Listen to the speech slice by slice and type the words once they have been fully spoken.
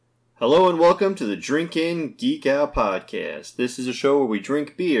Hello and welcome to the Drink In, Geek Out podcast. This is a show where we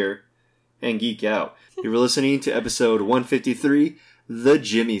drink beer and geek out. You're listening to episode 153, The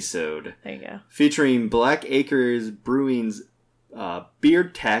Jimmy-Sode. There you go. Featuring Black Acres Brewing's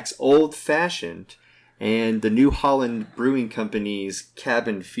Beard Tax Old Fashioned and the New Holland Brewing Company's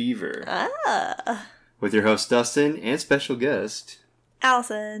Cabin Fever. With your host Dustin and special guest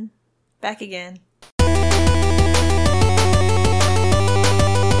Allison. Back again.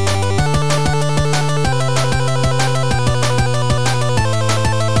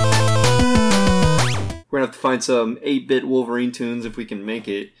 We're going to have to find some 8-bit Wolverine tunes if we can make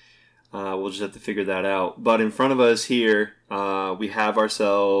it. We'll just have to figure that out. But in front of us here, we have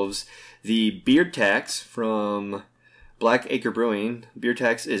ourselves the Beard Tax from Black Acre Brewing. Beard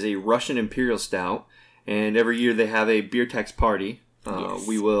Tax is a Russian Imperial Stout. And every year they have a Beard Tax party. Yes.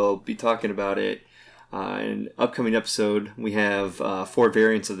 We will be talking about it in an upcoming episode. We have 4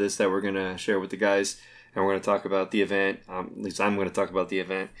 variants of this that we're going to share with the guys. And we're going to talk about the event. At least I'm going to talk about the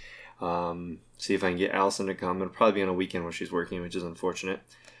event. See if I can get Allison to come. It'll probably be on a weekend when she's working, which is unfortunate.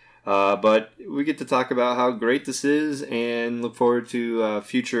 But we get to talk about how great this is and look forward to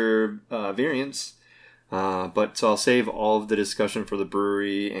future variants. So I'll save all of the discussion for the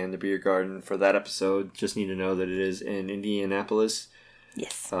brewery and the beer garden for that episode. Just need to know that it is in Indianapolis.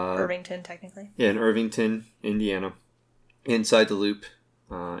 Yes. Irvington, technically. Yeah, in Irvington, Indiana. Inside the Loop.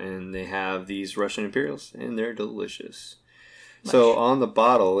 And they have these Russian Imperials, and they're delicious. So on the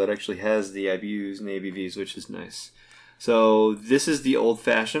bottle, it actually has the IBUs and ABVs, which is nice. So this is the Old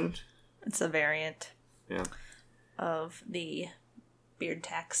Fashioned. It's a variant. Yeah. Of the Beard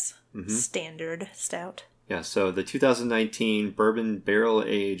Tax Standard Stout. Yeah, so the 2019 Bourbon Barrel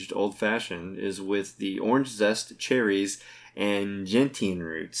Aged Old Fashioned is with the orange zest, cherries, and gentian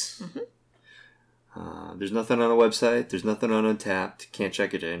roots. There's nothing on the website. There's nothing on Untapped. Can't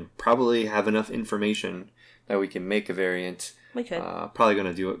check it in. Probably have enough information that we can make a variant. We could. Probably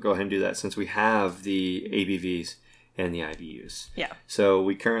going to go ahead and do that since we have the ABVs and the IBUs. Yeah. So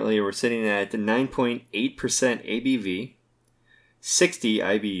we're sitting at 9.8% ABV, 60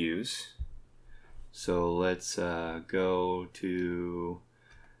 IBUs. So let's go to.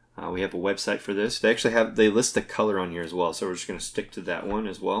 We have a website for this. They list the color on here as well. So we're just going to stick to that one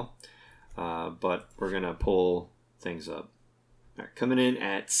as well. But we're going to pull things up. All right, coming in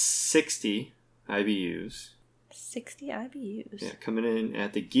at 60 IBUs. 60 IBUs. Yeah, coming in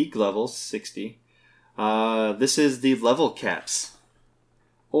at the geek level, 60. This is the level caps,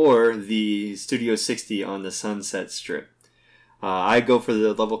 or the Studio 60 on the Sunset Strip. I go for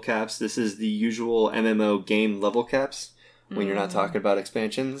the level caps. This is the usual MMO game level caps when you're not talking about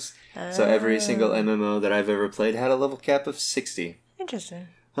expansions. So every single MMO that I've ever played had a level cap of 60. Interesting.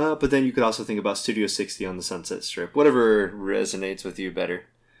 But then you could also think about Studio 60 on the Sunset Strip. Whatever resonates with you better.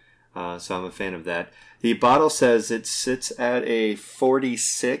 So I'm a fan of that. The bottle says it sits at a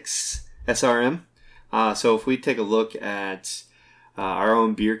 46 SRM. So if we take a look at our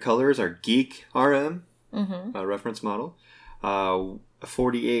own beer colors, our Geek RM reference model,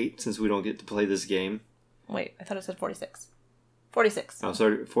 48 since we don't get to play this game. Wait, I thought it said 46. 46. Oh,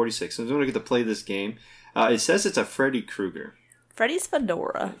 sorry, 46. Since we don't get to play this game, it says it's a Freddy Krueger. Freddy's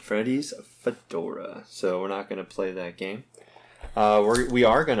Fedora. Freddy's Fedora. So we're not going to play that game. We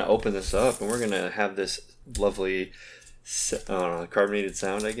are going to open this up, and we're going to have this lovely, carbonated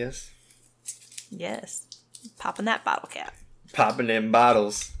sound, I guess. Yes. Popping that bottle cap. Popping them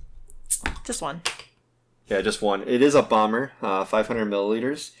bottles. Just one. Yeah, just one. It is a bomber, 500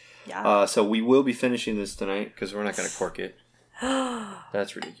 milliliters. Yeah. So we will be finishing this tonight, because we're not going to cork it.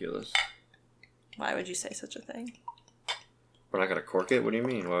 That's ridiculous. Why would you say such a thing? We're not going to cork it? What do you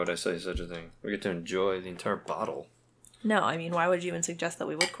mean? Why would I say such a thing? We get to enjoy the entire bottle. No, I mean, why would you even suggest that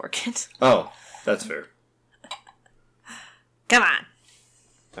we would cork it? Oh, that's fair. Come on.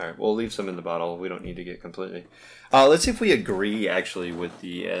 All right, we'll leave some in the bottle. We don't need to get completely. Let's see if we agree, actually, with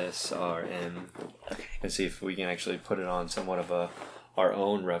the SRM. Okay. And see if we can actually put it on somewhat of our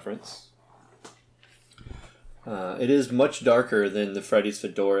own reference. It is much darker than the Freddy's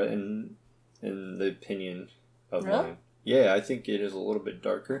Fedora in the opinion of mine. Yeah, I think it is a little bit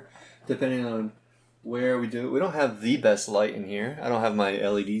darker, depending on where we do it. We don't have the best light in here. I don't have my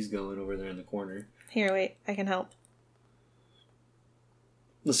LEDs going over there in the corner. Here, wait. I can help.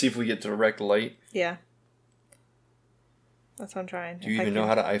 Let's see if we get direct light. Yeah. That's what I'm trying. Do you even know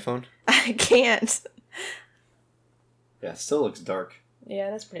how to iPhone? I can't. Yeah, it still looks dark.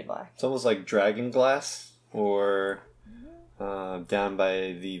 Yeah, that's pretty black. It's almost like Dragon Glass or down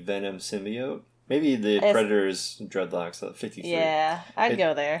by the Venom symbiote. Maybe the Predator's Dreadlocks, 53. Yeah, I'd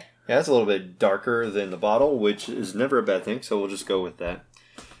go there. Yeah, it's a little bit darker than the bottle, which is never a bad thing, so we'll just go with that.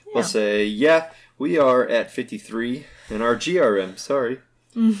 I'll say, we are at 53 in our GRM. Sorry.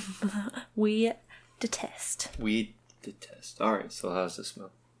 We detest. We detest. All right, so how's this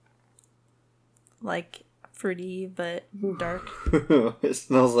smell? Like fruity, but dark. It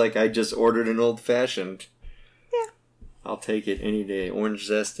smells like I just ordered an old-fashioned. Yeah. I'll take it any day. Orange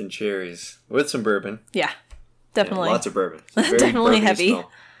zest and cherries. With some bourbon. Yeah, definitely. Yeah, lots of bourbon. It's very Definitely bourbony heavy.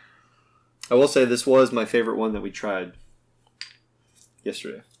 smell. I will say this was my favorite one that we tried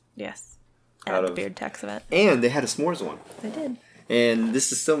yesterday. Yes. Out At the of- Beard Tax event. And they had a s'mores one. They did. And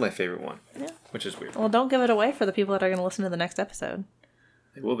this is still my favorite one. Yeah. Which is weird. Well, don't give it away for the people that are going to listen to the next episode.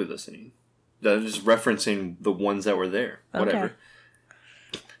 They will be listening. I'm just referencing the ones that were there. Okay. Whatever.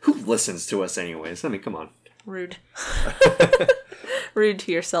 Who listens to us anyways? I mean, come on. Rude. Rude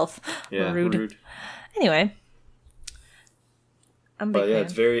to yourself. Yeah, rude. Anyway. I'm a big But yeah, fan.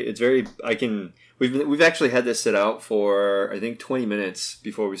 it's very. We've actually had this sit out for I think 20 minutes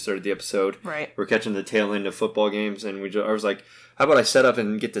before we started the episode. Right. We're catching the tail end of football games, and I was like, how about I set up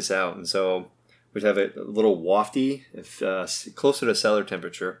and get this out? And so we'd have it a little wafty, closer to cellar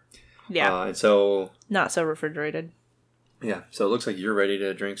temperature. Yeah. And so Not so refrigerated. yeah, so it looks like you're ready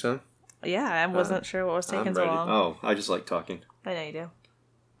to drink some. Yeah, I wasn't sure what was taking I'm so ready. long. Oh, I just like talking. I know you do.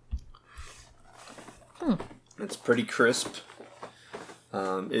 It's pretty crisp.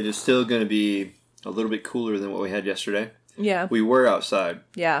 It is still going to be a little bit cooler than what we had yesterday. Yeah. We were outside.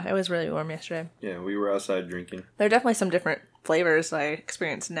 Yeah, it was really warm yesterday. Yeah, we were outside drinking. There are definitely some different flavors I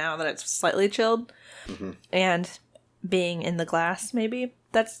experience now that it's slightly chilled. Mm-hmm. And being in the glass, maybe,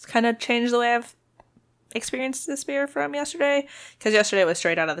 that's kind of changed the way I've experienced this beer from yesterday. Because yesterday it was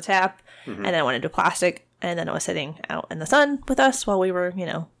straight out of the tap, and then it went into plastic, and then it was sitting out in the sun with us while we were,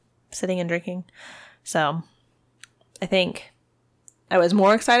 sitting and drinking. So I think I was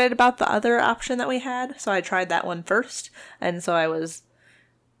more excited about the other option that we had, so I tried that one first, and so I was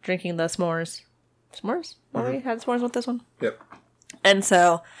drinking the s'mores. S'mores? We had s'mores with this one? Yep. And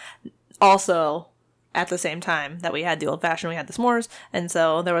so, also, at the same time that we had the old fashioned, we had the s'mores, and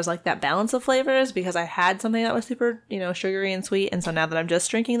so there was like that balance of flavors because I had something that was super, sugary and sweet, and so now that I'm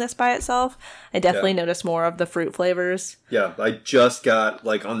just drinking this by itself, I definitely noticed more of the fruit flavors. Yeah, I just got,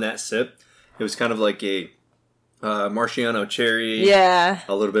 on that sip, it was kind of like a Marciano cherry. Yeah.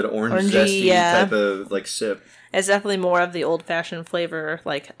 A little bit of orange Orangey, zesty yeah. type of, sip. It's definitely more of the old-fashioned flavor,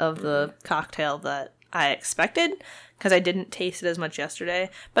 of the cocktail that I expected, because I didn't taste it as much yesterday.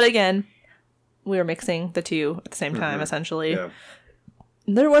 But again, we were mixing the two at the same time, essentially. Yeah.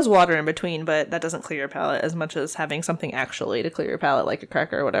 There was water in between, but that doesn't clear your palate as much as having something actually to clear your palate, like a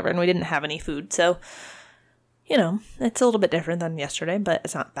cracker or whatever. And we didn't have any food, so, it's a little bit different than yesterday, but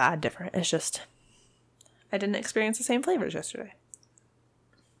it's not bad different. It's just, I didn't experience the same flavors yesterday.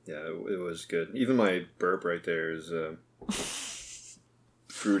 Yeah, it was good. Even my burp right there is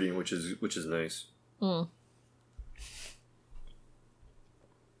fruity, which is nice. Mm.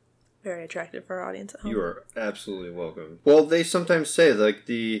 Very attractive for our audience at home. You are absolutely welcome. Well, they sometimes say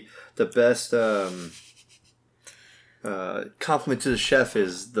the best compliment to the chef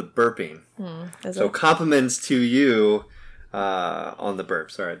is the burping. So compliments to you on the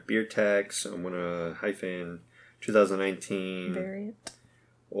burps. All right, beer tax. I'm gonna hyphen 2019 variant.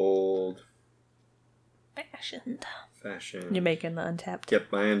 Old Fashioned. Fashioned. You're making the Untapped.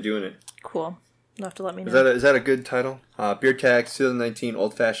 Yep, I am doing it. Cool. You'll have to let me know. Is that a good title? Beer tax 2019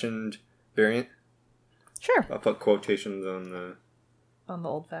 Old Fashioned variant. Sure. I'll put quotations on the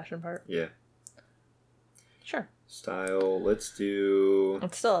old-fashioned part. yeah. Sure. Style. Let's do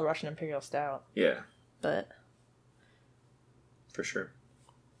It's still a Russian Imperial Stout, yeah, but for sure.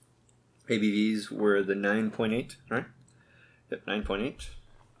 ABVs were the 9.8, right? Yep, 9.8.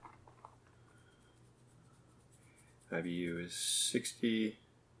 IBU is 60.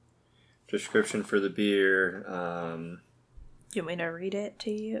 Description for the beer. you want me to read it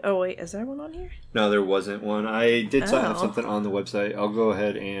to you? Oh, wait, is there one on here? No, there wasn't one. I did have Oh. something on the website. I'll go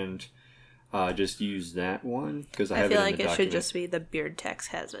ahead and just use that one because I have feel it in like the it document. should just be the beard text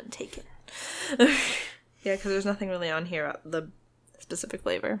has been taken. Yeah, because there's nothing really on here about the specific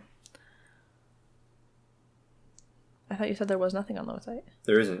flavor. I thought you said there was nothing on the website.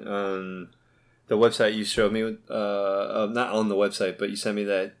 There isn't. The website you showed me, not on the website, but you sent me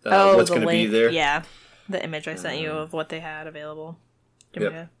that what's the going to be link. there. Yeah, the image I sent you of what they had available. Do you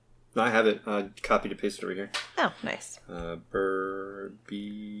want me No, I have it. Copied and pasted over here. to- Oh, nice.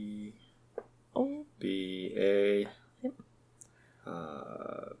 B Oh, B A. Yep.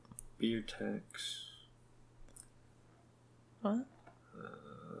 Beer tax. what?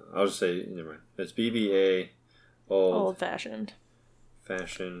 I'll just say never mind. It's BBA. Old fashioned.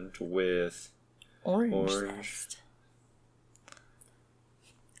 Fashioned with Orange. Orange. Zest.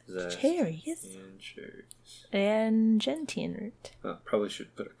 Cherries. And cherries. And gentian root. Probably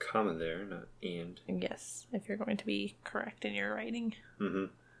should put a comma there, not and. Yes, if you're going to be correct in your writing. Mm-hmm.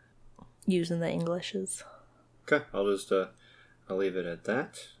 Using the Englishes. Okay, I'll leave it at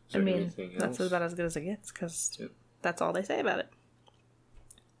that. Is there anything else? That's about as good as it gets, because that's all they say about it.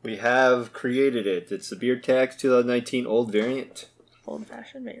 We have created it. It's the Beard Tax 2019 old variant.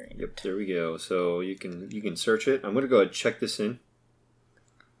 Old-fashioned variant. Yep, there we go. So you can search it. I'm going to go ahead and check this in.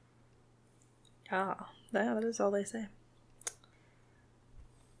 Ah, that is all they say.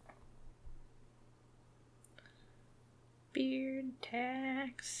 Beard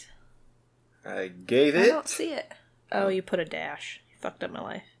Tax. I gave it. I don't see it. Oh, you put a dash. You fucked up my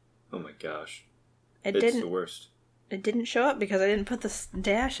life. Oh my gosh. It's the worst. It didn't show up because I didn't put the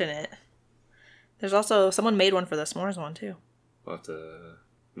dash in it. There's also... Someone made one for the s'mores one, too. I'll have to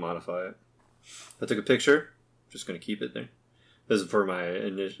modify it. I took a picture. Just going to keep it there. This is for my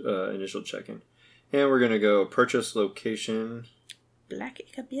initial check-in. And we're going to go purchase location.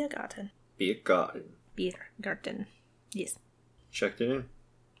 Blackacre Biergarten. Biergarten. Yes. Checked it in.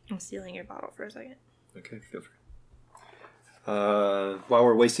 I'm stealing your bottle for a second. Okay, feel free. While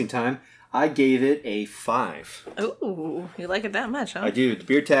we're wasting time, I gave it a 5. Ooh, you like it that much, huh? I do. The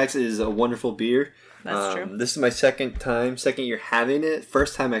Beard Tax is a wonderful beer. That's true. This is my second year having it.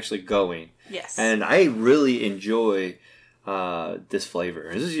 First time actually going. Yes. And I really enjoy this flavor.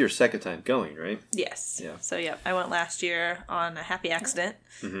 This is your second time going, right? Yes. Yeah. So, I went last year on a happy accident.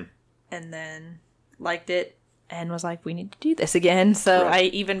 Mm-hmm. And then liked it. And was like, we need to do this again. So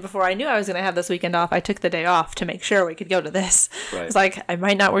right. Even before I knew I was going to have this weekend off, I took the day off to make sure we could go to this. Right. It's like, I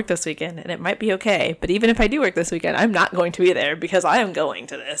might not work this weekend, and it might be okay. But even if I do work this weekend, I'm not going to be there because I am going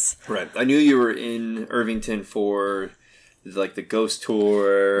to this. Right. I knew you were in Irvington for like the ghost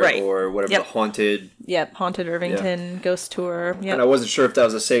tour or whatever, the haunted. Yep, haunted Irvington ghost tour. Yep. And I wasn't sure if that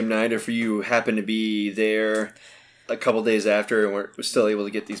was the same night or if you happened to be there a couple days after and we're still able to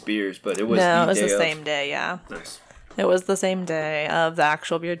get these beers, but it was the same day. Yeah, nice. It was the same day of the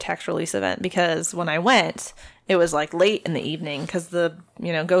actual Beard Tax release event because when I went, it was like late in the evening because the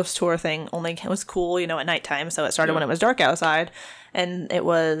ghost tour thing it was cool at nighttime, so it started when it was dark outside, and it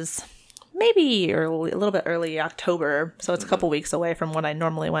was maybe a little bit early October, so it's a couple weeks away from when I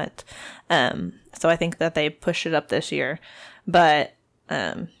normally went. So I think that they pushed it up this year, but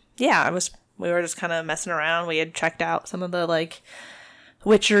we were just kind of messing around. We had checked out some of the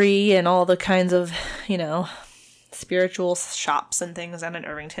witchery and all the kinds of, spiritual shops and things down in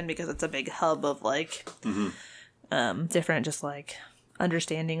Irvington because it's a big hub of different just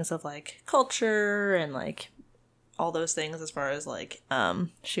understandings of culture and all those things as far as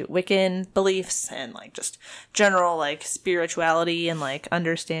Wiccan beliefs and just general spirituality and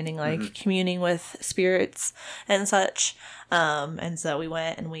understanding communing with spirits and such. And so we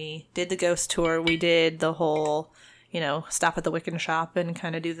went and we did the ghost tour. We did the whole, stop at the Wiccan shop and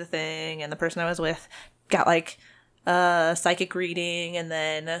kind of do the thing. And the person I was with got a psychic reading, and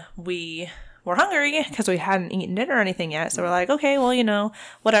then we were hungry because we hadn't eaten dinner or anything yet. So we're like, okay, well,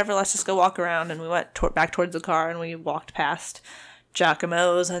 whatever, let's just go walk around. And we went back towards the car and we walked past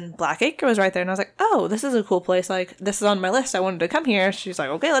Giacomo's, and Blackacre was right there. And I was like, oh, this is a cool place. This is on my list. I wanted to come here. She's like,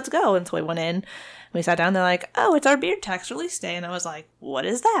 okay, let's go. And so we went in. We sat down. They're like, oh, it's our Beard Tax release day. And I was like, what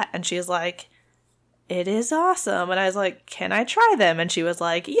is that? And she was like, it is awesome. And I was like, can I try them? And she was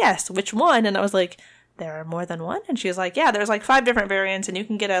like, yes, which one? And I was like, there are more than one? And she was like, yeah, there's 5 different variants and you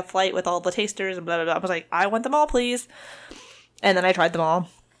can get a flight with all the tasters and blah, blah, blah. I was like, I want them all, please. And then I tried them all.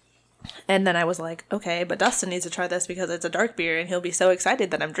 And then I was like, okay, but Dustin needs to try this because it's a dark beer and he'll be so excited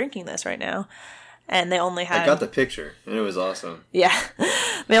that I'm drinking this right now. And they only had... I got the picture and it was awesome. Yeah.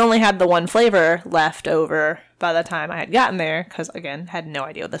 They only had the one flavor left over by the time I had gotten there because, again, had no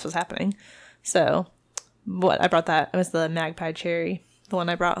idea what this was happening. So, I brought that. It was the Magpie Cherry. The one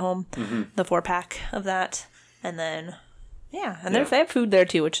I brought home, the 4-pack of that, and then they have food there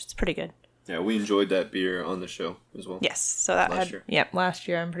too, which is pretty good. Yeah, we enjoyed that beer on the show as well. Yes, so that last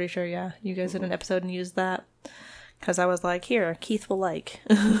year I'm pretty sure. Yeah, you guys did an episode and used that because I was like, here, Keith will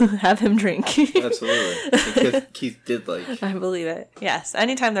have him drink. Absolutely, Keith did like. I believe it. Yes,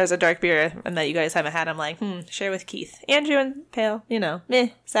 anytime there's a dark beer and that you guys haven't had, I'm like, share with Keith, Andrew, and Pale.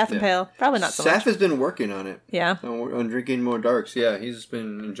 Saf and Pale, probably not so much. Saf has been working on it. Yeah, on drinking more darks. Yeah, he's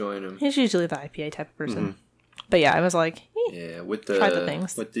been enjoying them. He's usually the IPA type of person. But yeah, I was like, with try the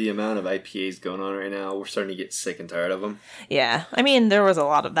things. With the amount of IPAs going on right now, we're starting to get sick and tired of them. Yeah, I mean, there was a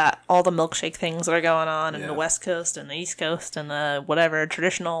lot of that. All the milkshake things that are going on in the West Coast and the East Coast and the whatever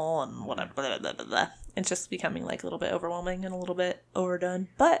traditional and whatever. Blah, blah, blah, blah. It's just becoming a little bit overwhelming and a little bit overdone.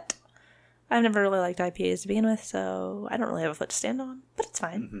 But I've never really liked IPAs to begin with, so I don't really have a foot to stand on, but it's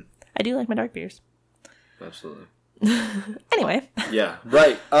fine. Mm-hmm. I do like my dark beers. Absolutely. Anyway. Yeah,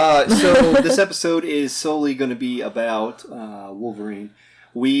 right. So this episode is solely going to be about Wolverine.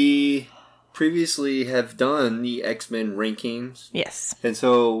 We previously have done the X-Men rankings. Yes. And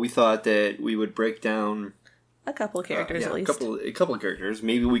so we thought that we would break down a couple of characters at least. A couple of characters.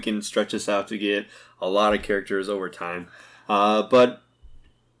 Maybe we can stretch this out to get a lot of characters over time. But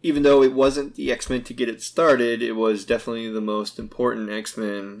even though it wasn't the X-Men to get it started, it was definitely the most important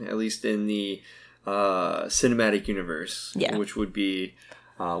X-Men, at least in the cinematic universe, which would be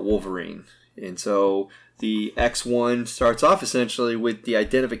Wolverine. And so the X1 starts off essentially with the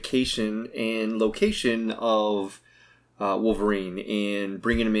identification and location of Wolverine and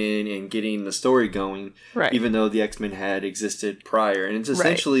bringing him in and getting the story going, right. Even though the X-Men had existed prior. And it's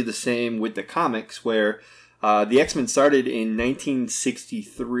essentially the same with the comics, where the X-Men started in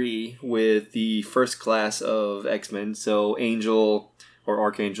 1963 with the first class of X-Men. So Angel or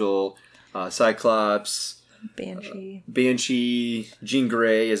Archangel, Cyclops, Banshee, Jean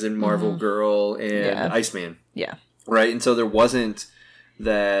Grey as in Marvel Girl, and Iceman. Yeah. Right? And so there wasn't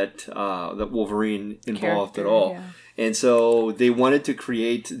that Wolverine involved at all. Yeah. And so they wanted to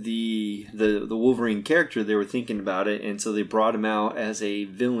create the Wolverine character. They were thinking about it, and so they brought him out as a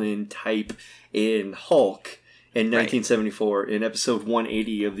villain type in Hulk in 1974 in episode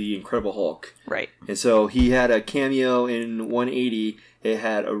 180 of The Incredible Hulk. Right. And so he had a cameo in 180. It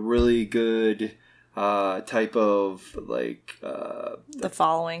had a really good type of like the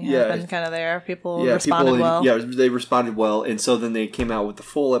following happened kind of there. People responded well. Yeah, they responded well, and so then they came out with the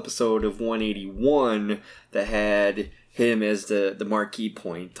full episode of 181 that had him as the marquee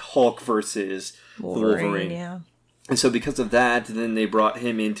point, Hulk versus Wolverine. Yeah. And so because of that, then they brought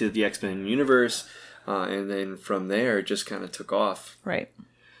him into the X-Men universe, and then from there it just kind of took off. Right.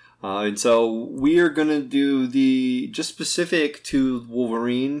 And so we are going to do just specific to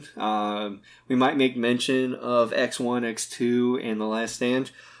Wolverine. We might make mention of X1, X2, and The Last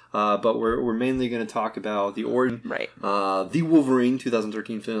Stand. But we're mainly going to talk about the origin. Right. The Wolverine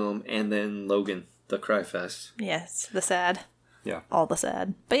 2013 film, and then Logan, the Cry Fest. Yes, the sad. Yeah. All the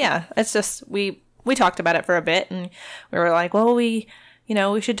sad. But yeah, it's just, we talked about it for a bit, and we were like, well, we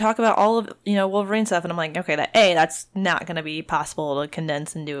should talk about all of, Wolverine stuff. And I'm like, okay, that's not going to be possible to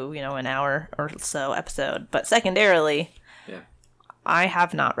condense into, an hour or so episode. But secondarily, I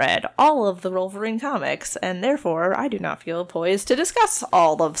have not read all of the Wolverine comics, and therefore I do not feel poised to discuss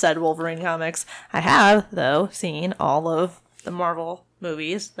all of said Wolverine comics. I have, though, seen all of the Marvel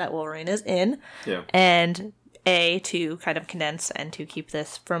movies that Wolverine is in. Yeah. And to kind of condense and to keep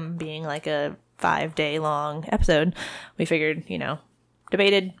this from being like a 5-day long episode, we figured,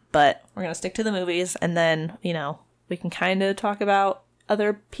 debated, but we're going to stick to the movies, and then, we can kind of talk about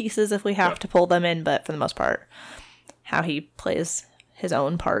other pieces if we have to pull them in, but for the most part, how he plays his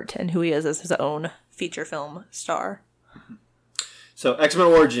own part and who he is as his own feature film star. So, X-Men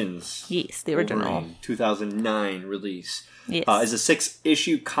Origins. Yes, the original. Wolverine, 2009 release. Yes. Is a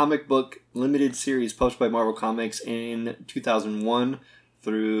 6-issue comic book limited series published by Marvel Comics in 2001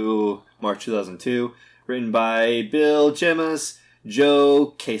 through March 2002. Written by Bill Jemas,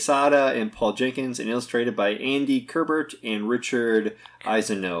 Joe Quesada, and Paul Jenkins, and illustrated by Andy Kubert and Richard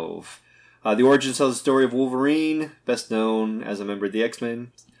Isanove. The origins tells the story of Wolverine, best known as a member of the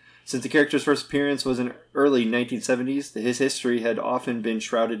X-Men. Since the character's first appearance was in early 1970s, his history had often been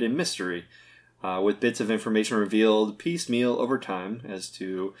shrouded in mystery, with bits of information revealed piecemeal over time as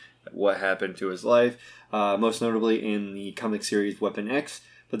to what happened to his life, most notably in the comic series Weapon X.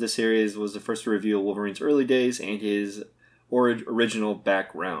 But this series was the first to reveal Wolverine's early days and his original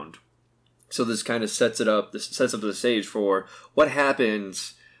background. So this kind of sets up the stage for what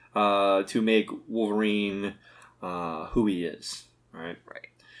happens to make Wolverine who he is. Right.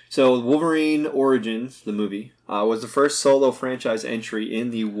 So Wolverine Origins, the movie, was the first solo franchise entry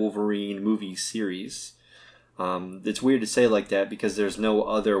in the Wolverine movie series. It's weird to say like that because there's no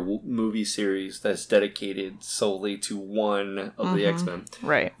other movie series that's dedicated solely to one of the X-Men.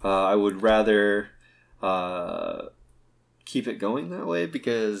 Right. I would rather keep it going that way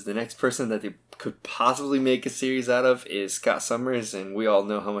because the next person that they could possibly make a series out of is Scott Summers, and we all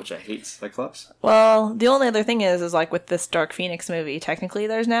know how much I hate Cyclops. Well, the only other thing is like with this Dark Phoenix movie, technically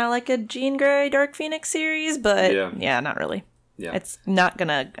there's now like a Jean Grey Dark Phoenix series, but not really. Yeah. It's not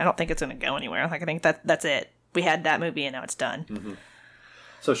gonna, I don't think it's gonna go anywhere. Like I think that's it. We had that movie and now it's done. Mm-hmm.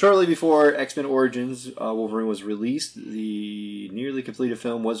 So shortly before X-Men Origins, Wolverine was released, the nearly completed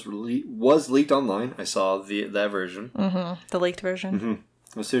film was leaked online. I saw that version. Mm-hmm. The leaked version. Mm-hmm.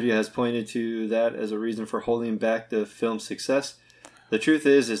 The studio has pointed to that as a reason for holding back the film's success. The truth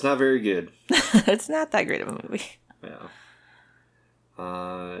is, it's not very good. It's not that great of a movie. Yeah.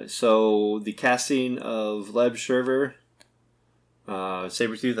 So the casting of Leb Shriver,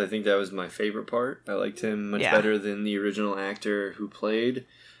 Sabretooth, I think that was my favorite part. I liked him much better than the original actor who played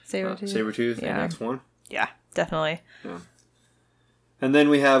Sabretooth in X1. Yeah, definitely. Yeah. And then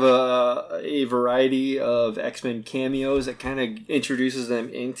we have a variety of X-Men cameos that kind of introduces them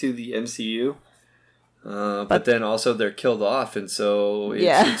into the MCU. But then also they're killed off, and so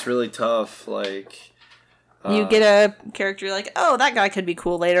it's really tough. Like you get a character like, oh, that guy could be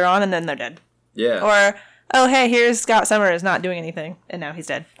cool later on, and then they're dead. Yeah. Or, oh, hey, here's Scott Summers not doing anything, and now he's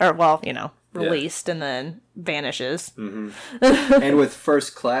dead. Or, well, released and then vanishes. Mm-hmm. And with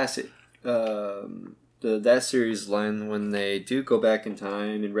First Class, that series line, when they do go back in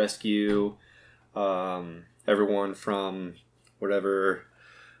time and rescue everyone from whatever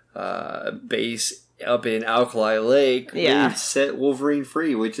base up in Alkali Lake, they set Wolverine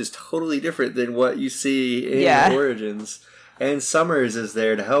free, which is totally different than what you see in Origins. And Summers is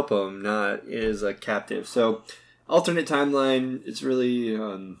there to help him, not is a captive. So, alternate timeline, it's really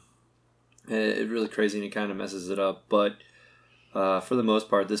really crazy and it kind of messes it up. But for the most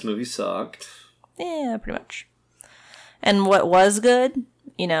part, this movie sucked. Yeah, pretty much. And what was good,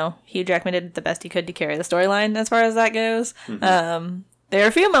 Hugh Jackman did the best he could to carry the storyline as far as that goes. Mm-hmm. There are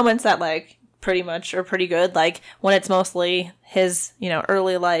a few moments that, pretty much are pretty good, when it's mostly his,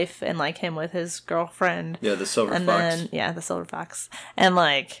 early life and, him with his girlfriend. Yeah, the Silver Fox. Then, the Silver Fox. And,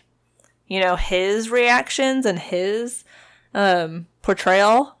 his reactions and his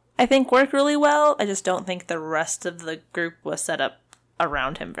portrayal, I think, work really well. I just don't think the rest of the group was set up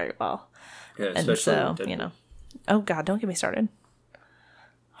around him very well. Yeah, especially and so, oh God, don't get me started.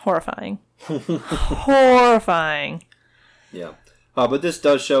 Horrifying. Horrifying. Yeah. But this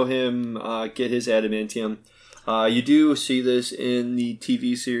does show him get his adamantium. You do see this in the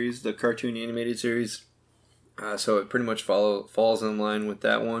TV series, the cartoon animated series. So it pretty much falls in line with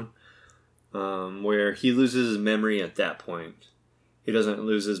that one, where he loses his memory at that point. He doesn't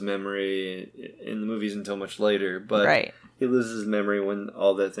lose his memory in the movies until much later, but he loses his memory when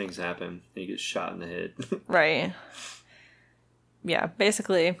all that things happen. And he gets shot in the head. Right. Yeah,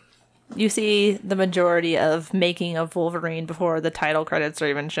 basically, you see the majority of making of Wolverine before the title credits are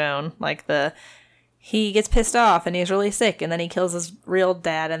even shown. He gets pissed off and he's really sick, and then he kills his real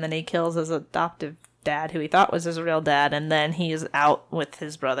dad, and then he kills his adoptive dad, who he thought was his real dad, and then he's out with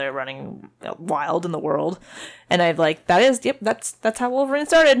his brother running wild in the world. And that's how Wolverine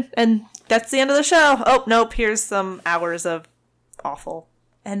started, and that's the end of the show. Oh, nope, here's some hours of awful.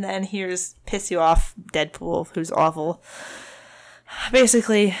 And then here's piss you off Deadpool, who's awful.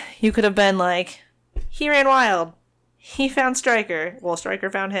 Basically, you could have been he ran wild. He found Stryker. Well, Stryker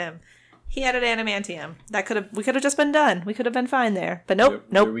found him. He had an adamantium. We could have just been done. We could have been fine there. But nope.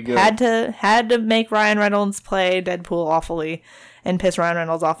 Had to make Ryan Reynolds play Deadpool awfully and piss Ryan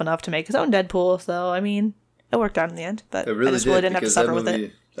Reynolds off enough to make his own Deadpool. So, it worked out in the end. But it really I just really didn't have to suffer with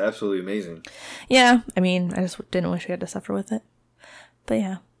it. It's absolutely amazing. Yeah, I just didn't wish we had to suffer with it. But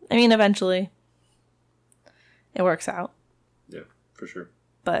yeah, eventually it works out. Yeah, for sure.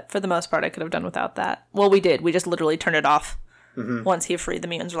 But for the most part, I could have done without that. Well, we did. We just literally turned it off. Mm-hmm. Once he freed the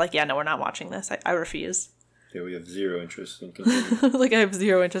mutants, we're like, yeah, no, we're not watching this. I refuse. Yeah, we have zero interest in continuing. I have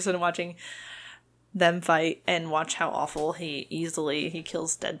zero interest in watching them fight and watch how awful he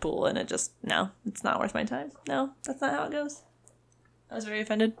kills Deadpool, and it's not worth my time. No, that's not how it goes. I was very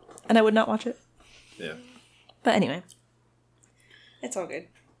offended, and I would not watch it. Yeah. But anyway, it's all good.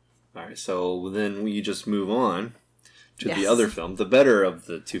 All right, so then we just move on to the other film, the better of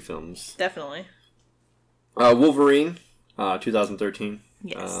the two films. Definitely. Wolverine. 2013.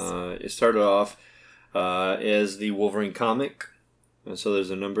 Yes. It started off as the Wolverine comic. So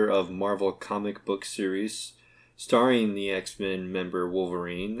there's a number of Marvel comic book series starring the X-Men member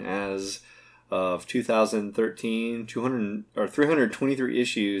Wolverine. As of 2013, 323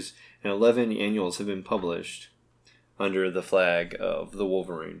 issues and 11 annuals have been published under the flag of the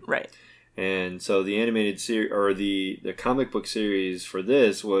Wolverine. Right. And so the animated series, or the comic book series for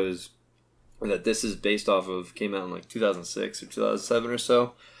this was that this is based off of, came out in 2006 or 2007 or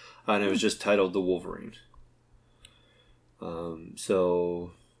so, and it was just titled The Wolverine.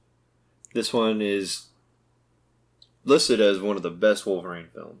 So this one is listed as one of the best Wolverine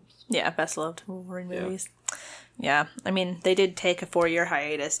films. Yeah, best loved Wolverine movies. Yeah, they did take a 4-year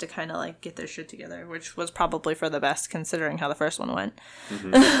hiatus to kind of get their shit together, which was probably for the best considering how the first one went.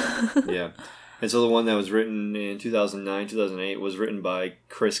 Mm-hmm. Yeah. And so the one that was written in 2009, 2008 was written by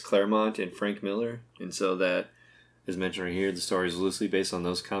Chris Claremont and Frank Miller. And so that is mentioned right here. The story is loosely based on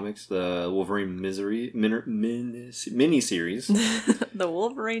those comics. The Wolverine miniseries. The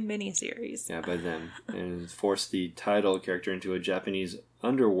Wolverine miniseries. Yeah, by them. And forced the title character into a Japanese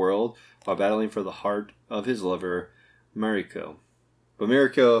underworld while battling for the heart of his lover, Mariko. But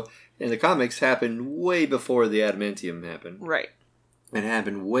Mariko in the comics happened way before the adamantium happened. Right. It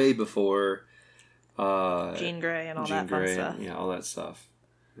happened way before Jean Grey and all that fun stuff. Yeah, all that stuff.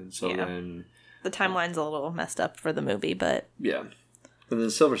 And so then... The timeline's a little messed up for the movie, but... Yeah. And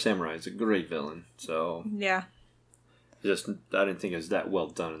then Silver Samurai is a great villain, so... Yeah. I didn't think it was that well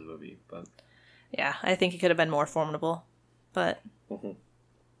done in the movie, but... Yeah, I think he could have been more formidable, but... Mm-hmm.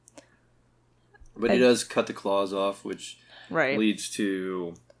 But he does cut the claws off, which leads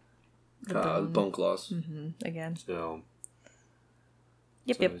to the bone claws. Mm-hmm. Again. So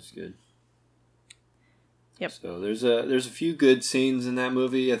Yep. It's good. Yep. So there's a few good scenes in that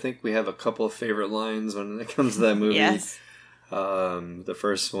movie. I think we have a couple of favorite lines when it comes to that movie. Yes. The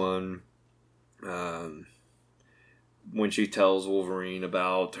first one, when she tells Wolverine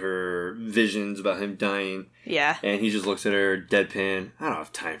about her visions about him dying. Yeah. And he just looks at her deadpan. I don't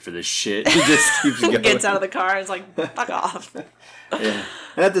have time for this shit. He just keeps going. Gets out of the car and is like, fuck off. Yeah.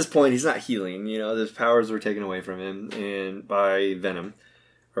 And at this point, he's not healing. You know, his powers were taken away from him and by Venom,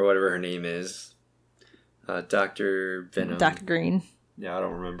 or whatever her name is. Dr. Venom. Dr. Green. Yeah, I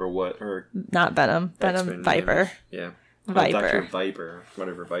don't remember what her... Not Venom. Venom Viper. Yeah. Viper. Dr. Viper.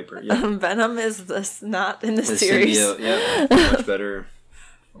 Whatever, Viper. Yeah. Venom is this not in the series. Symbiote, yeah. Much better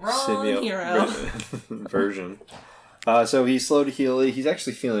Wrong hero. version. So he's slow to heal. He's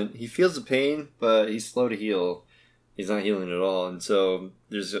actually he feels the pain, but he's slow to heal. He's not healing at all. And so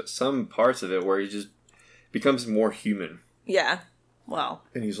there's some parts of it where he just becomes more human. Yeah. Wow.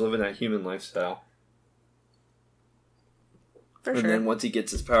 And he's living that human lifestyle. For and sure. then once he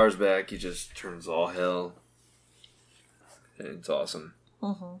gets his powers back, he just turns all hell. And it's awesome.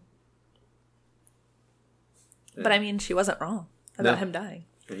 Mm-hmm. Yeah. But I mean, she wasn't wrong about him dying.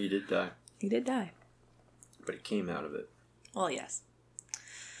 And he did die. He did die. But he came out of it. Well, yes.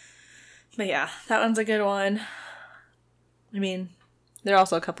 But yeah, that one's a good one. I mean, there are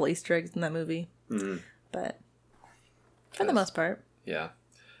also a couple Easter eggs in that movie. Mm-hmm. But for the most part. Yeah.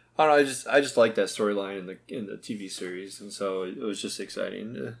 I don't know, I just like that storyline in the TV series, and so it was just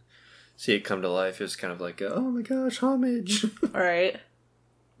exciting to see it come to life. It was kind of like, oh my gosh, homage. Right.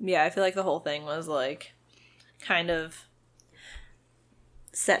 Yeah, I feel like the whole thing was like kind of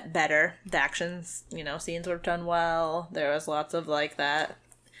set better. The actions, scenes were done well. There was lots of like that,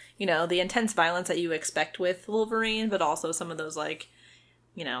 the intense violence that you expect with Wolverine, but also some of those like,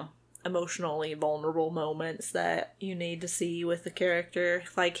 emotionally vulnerable moments that you need to see with a character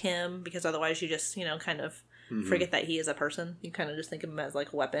like him, because otherwise you just, kind of forget that he is a person. You kind of just think of him as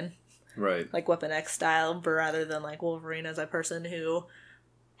like a weapon. Right. Like Weapon X style, but rather than like Wolverine as a person who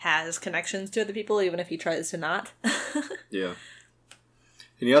has connections to other people, even if he tries to not. Yeah.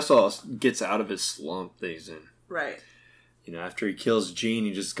 And he also gets out of his slump that he's in. Right. After he kills Jean,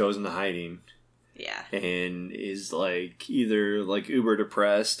 he just goes into hiding. Yeah. And is like either like uber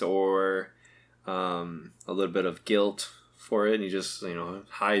depressed or a little bit of guilt for it. And he just,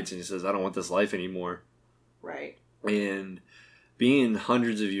 hides and he says, I don't want this life anymore. Right. And being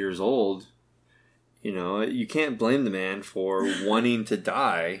hundreds of years old, you can't blame the man for wanting to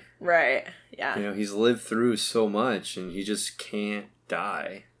die. Right. Yeah. He's lived through so much and he just can't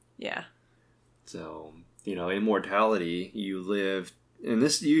die. Yeah. So, immortality, you live, and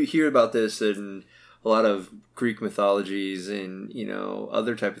this, you hear about this in a lot of Greek mythologies and,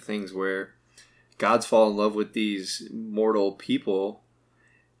 other type of things where gods fall in love with these mortal people,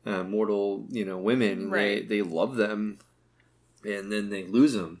 mortal, women. Right. They love them and then they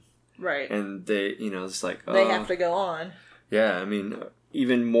lose them. Right. And they, it's like, they have to go on. Yeah, I mean,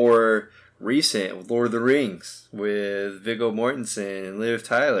 even more recent with Lord of the Rings with Viggo Mortensen and Liv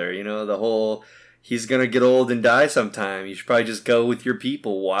Tyler, the whole, he's going to get old and die sometime. You should probably just go with your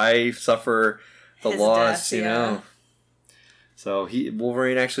people. Why suffer the His loss, death, So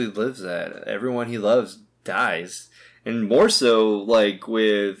Wolverine actually lives that. Everyone he loves dies. And more so, like,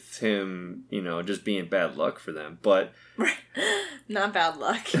 with him, just being bad luck for them. But... Right. Not bad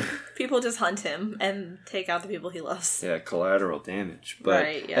luck. People just hunt him and take out the people he loves. Yeah, collateral damage. But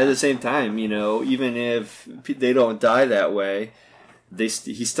right, yeah. At the same time, even if they don't die that way, he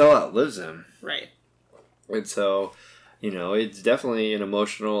still outlives them. Right. And so, it's definitely an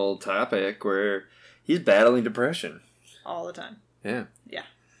emotional topic where he's battling depression. All the time. Yeah. Yeah.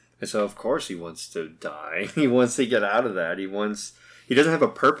 And so, of course, he wants to die. He wants to get out of that. He doesn't have a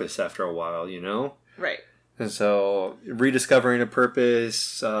purpose after a while, Right. And so, rediscovering a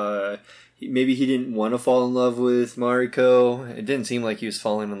purpose, maybe he didn't want to fall in love with Mariko. It didn't seem like he was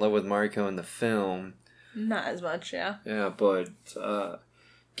falling in love with Mariko in the film. Not as much, yeah. Yeah, but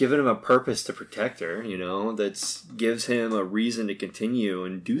giving him a purpose to protect her, that gives him a reason to continue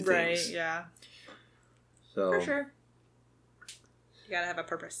and do things. Right, yeah. So, for sure. You gotta have a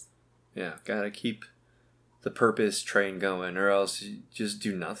purpose. Yeah, gotta keep the purpose train going, or else you just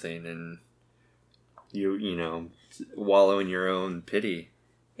do nothing and you wallow in your own pity.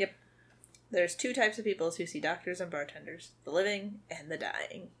 Yep. There's 2 types of people who see doctors and bartenders: the living and the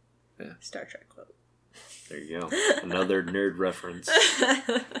dying. Yeah. Star Trek quote. There you go. Another nerd reference.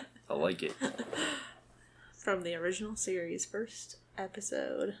 I like it. From the original series, first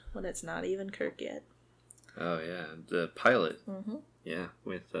episode, when it's not even Kirk yet. Oh, yeah. The pilot. Mm-hmm. Yeah,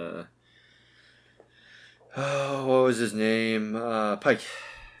 with, what was his name? Pike.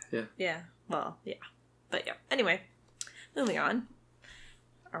 Yeah. Yeah. Well, yeah. But yeah. Anyway, moving on.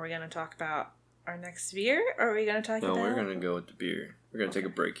 Are we going to talk about our next beer, or are we going to talk about... No, we're going to go with the beer. We're going to take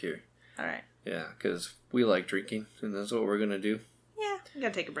a break here. All right. Yeah, because we like drinking, and that's what we're going to do. Yeah, we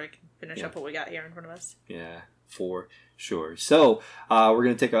got to take a break and finish up what we got here in front of us. Yeah, for sure. So, we're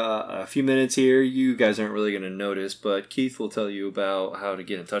going to take a few minutes here. You guys aren't really going to notice, but Keith will tell you about how to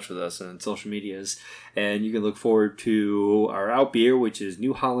get in touch with us on social medias. And you can look forward to our out beer, which is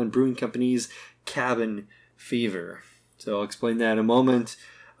New Holland Brewing Company's Cabin Fever. So I'll explain that in a moment.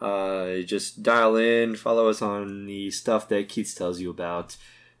 Just dial in, follow us on the stuff that Keith tells you about.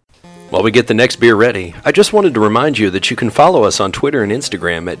 While we get the next beer ready, I just wanted to remind you that you can follow us on Twitter and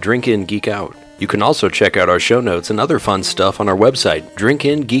Instagram at DrinkInGeekOut. You can also check out our show notes and other fun stuff on our website,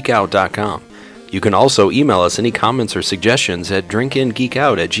 drinkingeekout.com. You can also email us any comments or suggestions at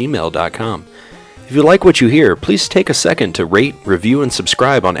drinkingeekout@gmail.com. If you like what you hear, please take a second to rate, review, and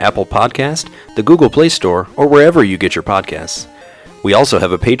subscribe on Apple Podcast, the Google Play Store, or wherever you get your podcasts. We also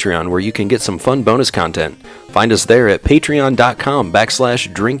have a Patreon where you can get some fun bonus content. Find us there at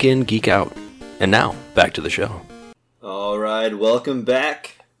patreon.com/drinkingeekout. And now, back to the show. All right, welcome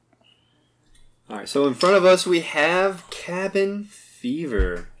back. All right, so in front of us we have Cabin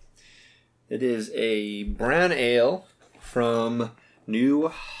Fever. It is a brown ale from New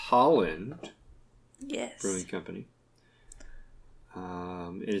Holland Brewing Company.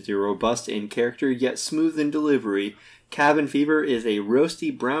 It is a robust in character, yet smooth in delivery. Cabin Fever is a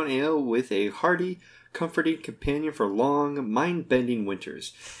roasty brown ale with a hearty, comforting companion for long, mind-bending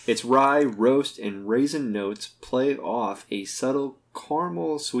winters. Its rye, roast, and raisin notes play off a subtle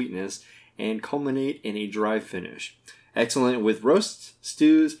caramel sweetness and culminate in a dry finish. Excellent with roasts,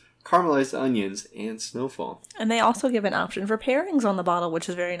 stews, caramelized onions, and snowfall. And they also give an option for pairings on the bottle, which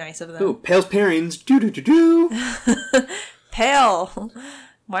is very nice of them. Ooh, Pale's pairings. Do-do-do-do. Pale.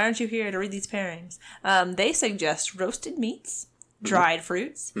 Why aren't you here to read these pairings? They suggest roasted meats, dried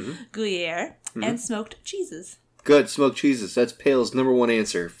fruits, Gruyere, and smoked cheeses. Good, smoked cheeses. That's Pale's number one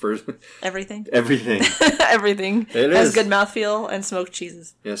answer for everything. Everything. Everything. It has is. Good mouthfeel and smoked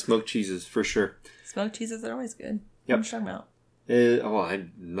cheeses. Yeah, smoked cheeses, for sure. Smoked cheeses are always good. Yep. What are you talking about?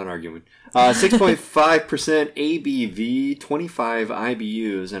 I'm not arguing. 6.5% ABV, 25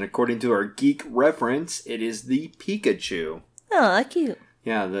 IBUs, and according to our geek reference, it is the Pikachu. Oh, cute.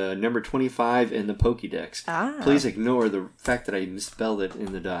 Yeah, the number 25 in the Pokédex. Please ignore the fact that I misspelled it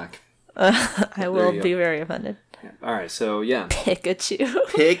in the doc. I will be very offended. Yeah. All right, so yeah. Pikachu.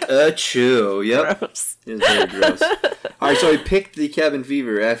 Pikachu, yep. Gross. It's very gross. All right, so I picked the Cabin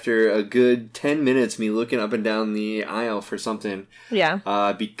Fever after a good 10 minutes me looking up and down the aisle for something.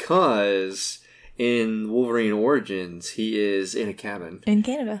 Yeah. Because in Wolverine Origins, he is in a cabin. In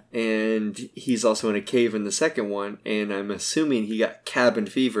Canada. And he's also in a cave in the second one, and I'm assuming he got cabin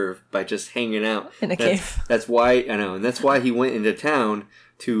fever by just hanging out. In a cave. That's why, I know, and that's why he went into town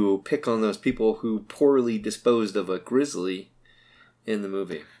to pick on those people who poorly disposed of a grizzly in the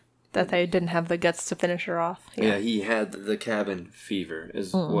movie. That they didn't have the guts to finish her off. Yeah, he had the cabin fever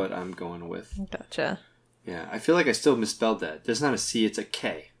is what I'm going with. Gotcha. Yeah, I feel like I still misspelled that. There's not a C, it's a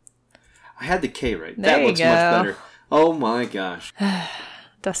K. I had the K right. There that looks you much go. better. Oh my gosh.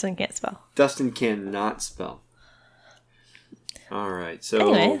 Dustin can't spell. Dustin cannot spell. All right,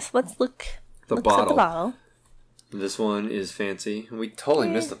 so anyways, let's look at the bottle. This one is fancy. We totally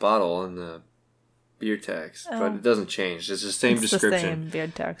missed the bottle on the beer tags, but it doesn't change. It's the same description. The same beer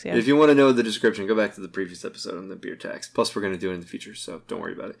tags, yeah. If you want to know the description, go back to the previous episode on the beer tags. Plus, we're going to do it in the future, so don't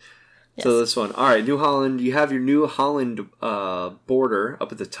worry about it. Yes. So this one. All right, New Holland. You have your New Holland border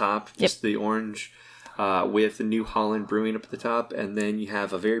up at the top, just the orange with the New Holland Brewing up at the top, and then you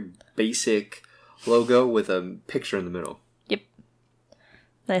have a very basic logo with a picture in the middle. Yep.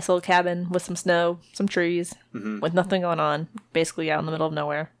 Nice little cabin with some snow, some trees, with nothing going on, basically out in the middle of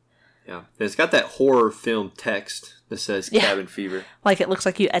nowhere. Yeah. And it's got that horror film text that says Cabin Fever. Like it looks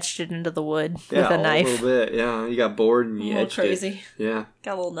like you etched it into the wood with a knife. A little bit. Yeah, you got bored and you etched crazy. it. Yeah.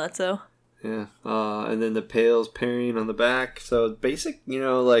 Got a little nutso. Yeah. And then the pails pairing on the back. So basic,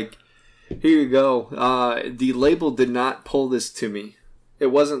 like, here you go. The label did not pull this to me. It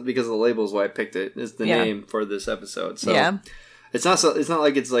wasn't because of the label is why I picked it. It's the name for this episode. So it's not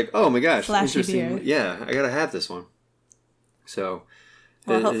like it's like, oh my gosh, flashy interesting. beer. Yeah, I gotta have this one. So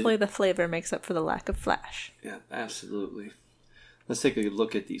well, hopefully the flavor makes up for the lack of flash. Yeah, absolutely. Let's take a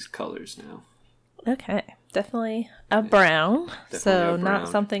look at these colors now. Okay, definitely a brown. Definitely a brown. Not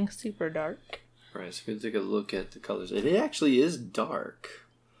something super dark. Right, so we're going to take a look at the colors. It actually is dark.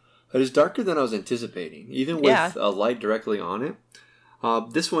 It is darker than I was anticipating, even with a light directly on it.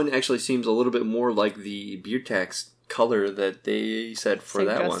 This one actually seems a little bit more like the Beer Tax color that they said for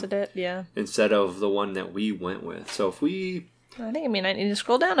that one. Suggested it, yeah. Instead of the one that we went with. So if we... I need to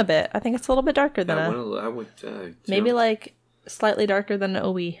scroll down a bit. I think it's a little bit darker than I would maybe like slightly darker than an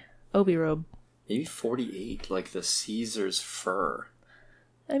Obi robe. Maybe 48, like the Caesar's fur.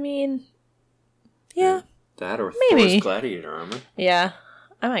 I mean, yeah. That or maybe. Thor's gladiator armor. Yeah.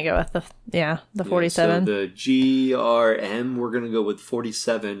 I might go with the 47. So the GRM, we're going to go with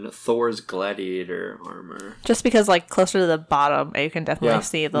 47, Thor's gladiator armor. Just because, like, closer to the bottom, you can definitely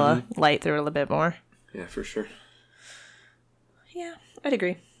see the light through a little bit more. Yeah, for sure. Yeah, I'd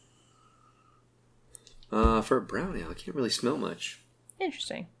agree. For a brown ale, I can't really smell much.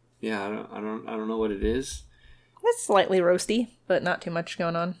 Interesting. Yeah, I don't know what it is. It's slightly roasty, but not too much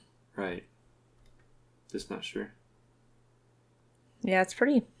going on. Right. Just not sure. Yeah, it's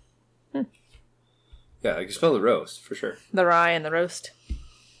pretty. Yeah, I can smell the roast for sure. The rye and the roast.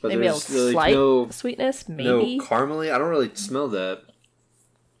 But maybe a slight sweetness, maybe. No caramely. I don't really smell that.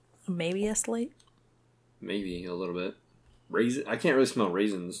 Maybe a slight. Maybe a little bit. Raisin. I can't really smell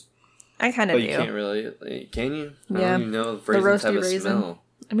raisins. I kind of do. You can't really. Can you? Yeah. I don't even know if the raisins have roasty a raisin. smell.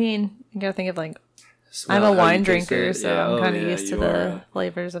 I mean, you gotta think of like. Smell I'm a wine you taste drinker, it. so I'm kind of used to the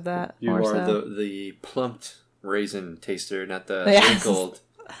flavors of that. You more are so. the plumped raisin taster, not the Yes. wrinkled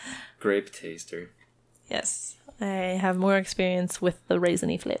grape taster. Yes, I have more experience with the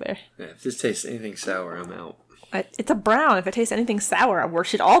raisiny flavor. Yeah, if this tastes anything sour, I'm out. It's a brown. If it tastes anything sour, we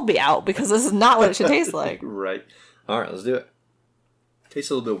should all be out because this is not what it should taste like. Right. All right, let's do it.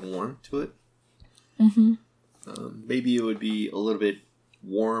 Tastes a little bit warm to it. Mm-hmm. Maybe it would be a little bit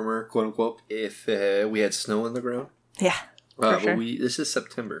warmer, quote unquote, if we had snow on the ground. Yeah, for sure. But this is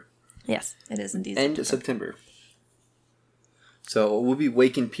September. Yes, it is indeed. End of September. So we'll be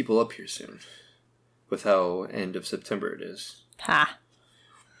waking people up here soon with how end of September it is. Ha.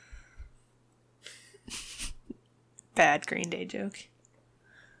 Bad Green Day joke.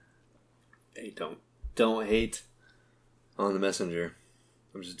 Hey, don't hate on the messenger.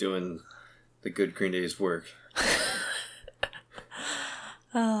 I'm just doing the good Green Day's work.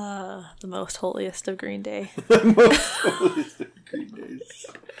 The most holiest of Green Day. The most holiest of Green Days.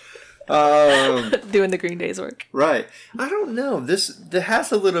 Doing the Green Day's work. Right. I don't know. This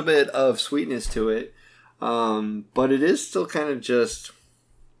has a little bit of sweetness to it, but it is still kind of just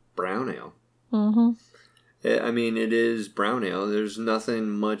brown ale. Mm-hmm. It is brown ale. There's nothing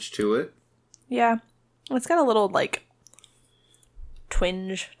much to it. Yeah. It's got a little, like,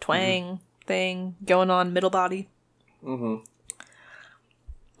 twang thing going on middle body. Mm-hmm.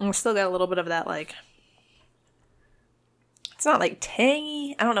 And it's still got a little bit of that, like... It's not, like,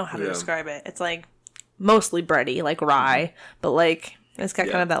 tangy. I don't know how to describe it. It's, like, mostly bready, like rye. But, like, it's got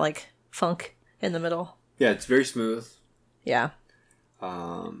kind of that, like, funk in the middle. Yeah, it's very smooth. Yeah.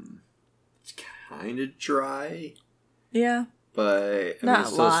 It's kind of dry. Yeah. But, Not it's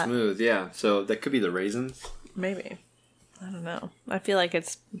a still lot. smooth. Yeah, so that could be the raisins. Maybe. I don't know. I feel like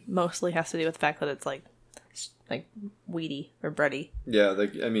it's mostly has to do with the fact that it's, like weedy or bready. Yeah,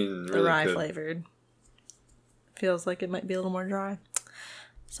 really the rye could. flavored. Feels like it might be a little more dry.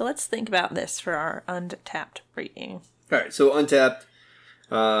 So let's think about this for our Untapped rating. All right, so Untapped,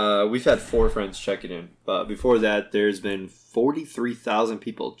 we've had 4 friends check it in. But before that, there's been 43,000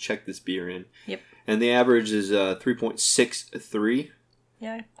 people check this beer in. Yep. And the average is 3.63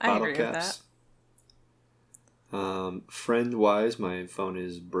 Yeah, I bottle agree caps. with that. Friend-wise, my phone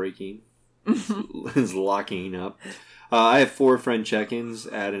is breaking. It's locking up. I have 4 friend check-ins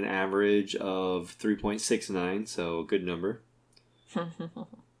at an average of 3.69, so good number.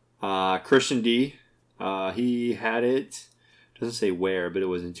 Christian D, he had it, doesn't say where, but it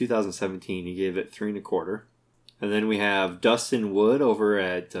was in 2017. He gave it 3 1/4. And then we have Dustin Wood over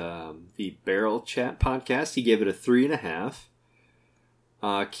at the Barrel Chat podcast. He gave it a 3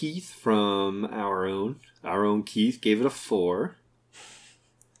 1/2. Keith from our own Keith gave it a 4.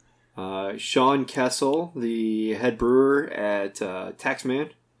 Sean Kessel, the head brewer at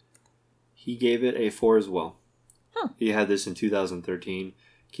Taxman, he gave it a 4 as well. Huh. He had this in 2013.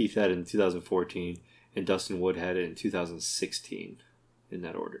 Keith had it in 2014. And Dustin Wood had it in 2016 in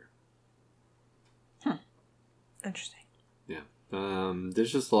that order. Interesting. Yeah.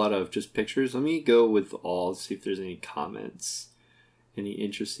 There's just a lot of just pictures. Let me go with all, see if there's any comments. Any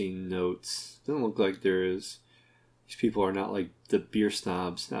interesting notes. Doesn't look like there is. These people are not like the beer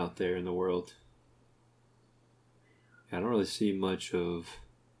snobs out there in the world. I don't really see much of...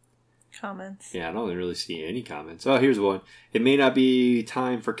 Comments. Yeah, I don't really see any comments. Oh, here's one. It may not be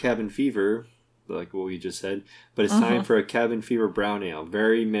time for cabin fever, like what we just said, but it's time for a cabin fever brown ale.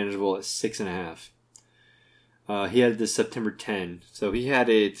 Very manageable at 6.5. He had this September 10, so he had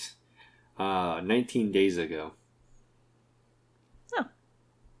it 19 days ago. Oh.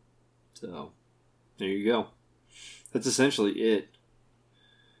 So, there you go. That's essentially it.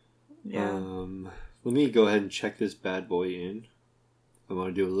 Yeah. Let me go ahead and check this bad boy in. I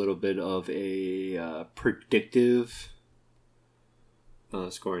want to do a little bit of a predictive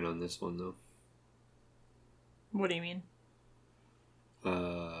scoring on this one, though. What do you mean?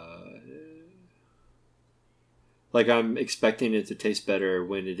 Like I'm expecting it to taste better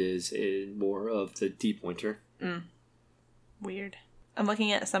when it is in more of the deep winter. Weird. I'm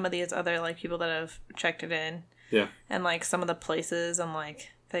looking at some of these other like people that have checked it in. Yeah. And like some of the places and like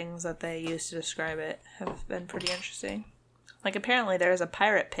things that they use to describe it have been pretty interesting. Like apparently there's a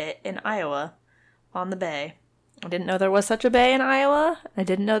pirate pit in Iowa on the bay. I didn't know there was such a bay in Iowa. I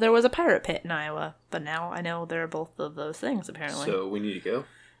didn't know there was a pirate pit in Iowa. But now I know there are both of those things apparently. So we need to go?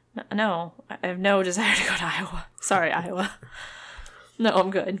 No, I have no desire to go to Iowa. Sorry, Iowa. No, I'm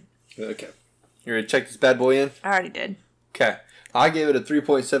good. Okay. You're going to check this bad boy in? I already did. Okay. I gave it a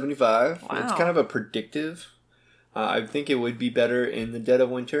 3.75. Wow. It's kind of a predictive. I think it would be better in the dead of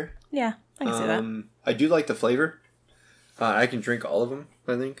winter. Yeah, I can see that. I do like the flavor. I can drink all of them,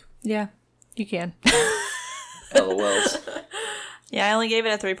 I think. Yeah, you can. LOLs. Yeah, I only gave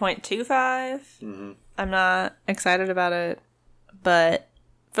it a 3.25. I'm not excited about it, but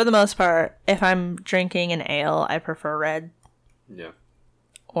for the most part, if I'm drinking an ale, I prefer red. Yeah.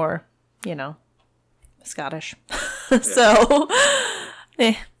 Or, Scottish. So,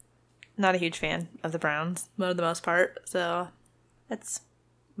 not a huge fan of the browns for the most part. So, it's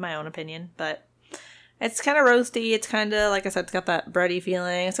my own opinion. But it's kind of roasty. It's kind of, like I said, it's got that bready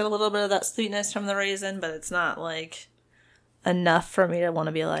feeling. It's got a little bit of that sweetness from the raisin, but it's not, like, enough for me to want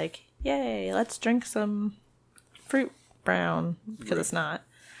to be like, yay, let's drink some fruit brown. Because it's not.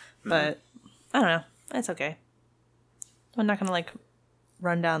 But, I don't know. It's okay. I'm not going to, like,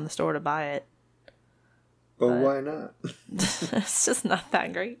 run down the store to buy it. But why not? It's just not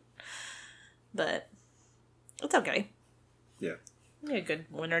that great. But it's okay. Yeah. Yeah, a good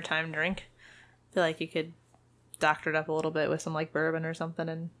wintertime drink. I feel like you could doctor it up a little bit with some like bourbon or something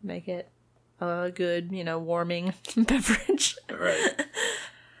and make it a good, warming beverage. All right.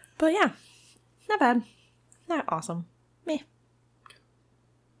 But yeah, not bad. Not awesome. Meh.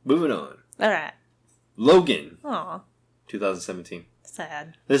 Moving on. All right. Logan. Aw. 2017.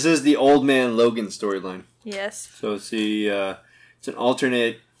 Sad. This is the Old Man Logan storyline. Yes. So it's it's an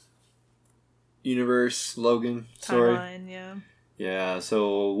alternate universe Logan story. Timeline, yeah. Yeah,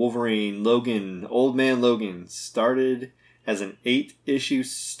 so Wolverine Logan, Old Man Logan, started as an 8-issue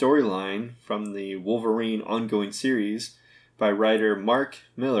storyline from the Wolverine ongoing series by writer Mark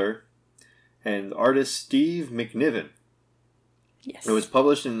Miller and artist Steve McNiven. Yes. It was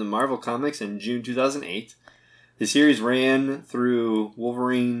published in the Marvel Comics in June 2008. The series ran through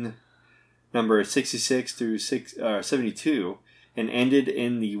Wolverine number 66 through 72 and ended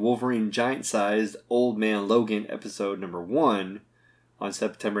in the Wolverine giant-sized Old Man Logan episode number 1 on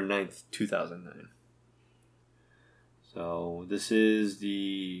September 9th, 2009. So this is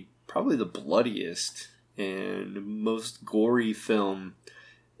probably the bloodiest and most gory film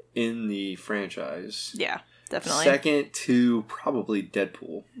in the franchise. Yeah, definitely. Second to probably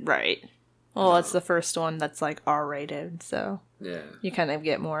Deadpool. Right. Well, it's the first one that's like R-rated, so Yeah. you kind of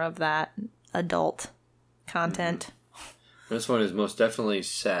get more of that adult content. This one is most definitely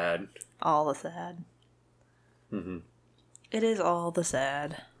sad. All the sad. It is all the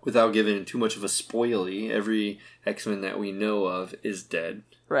sad. Without giving too much of a spoilie, every X-Men that we know of is dead.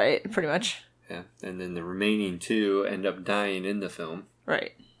 Right, pretty much. Yeah, and then the remaining 2 end up dying in the film.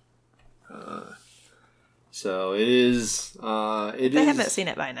 Right. So it is. They haven't seen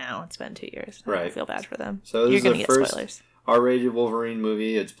it by now. It's been 2 years. I Right. feel bad for them. So this You're is going the to get first spoilers. R-rated Wolverine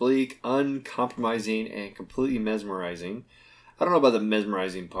movie. It's bleak, uncompromising, and completely mesmerizing. I don't know about the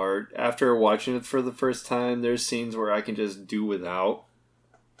mesmerizing part. After watching it for the first time, there's scenes where I can just do without.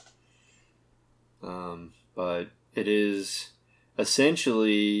 But it is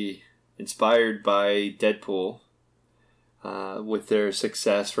essentially inspired by Deadpool with their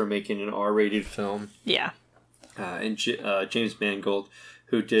success for making an R-rated film. Yeah. And James Mangold,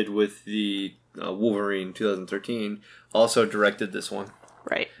 who did with the Wolverine 2013, also directed this one.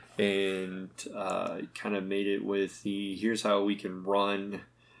 Right. And kind of made it with the here's how we can run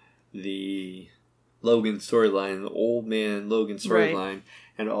the Logan storyline, the old man Logan storyline, right.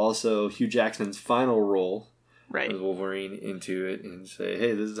 And also Hugh Jackman's final role right. as Wolverine into it and say,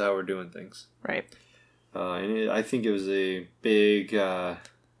 hey, this is how we're doing things. Right. And I think it was a big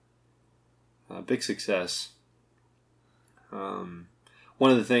success. One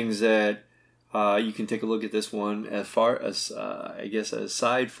of the things that you can take a look at this one as far as, I guess,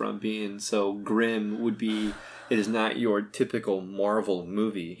 aside from being so grim, would be it is not your typical Marvel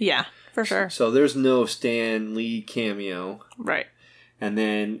movie. Yeah, for sure. So there's no Stan Lee cameo. Right. And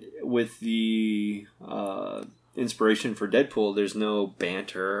then with the inspiration for Deadpool, there's no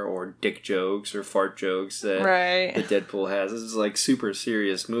banter or dick jokes or fart jokes that Deadpool has. This is like super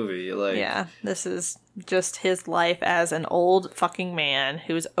serious movie. Like, yeah, this is just his life as an old fucking man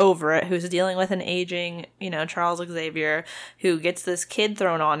who's over it, who's dealing with an aging, Charles Xavier, who gets this kid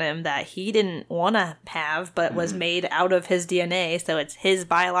thrown on him that he didn't want to have, but was made out of his DNA, so it's his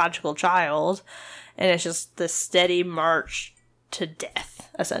biological child. And it's just the steady march to death,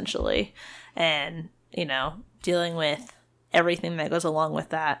 essentially. And, dealing with everything that goes along with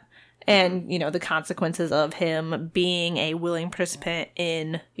that. And, the consequences of him being a willing participant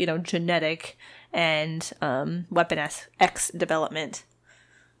in, genetic and Weapon X development.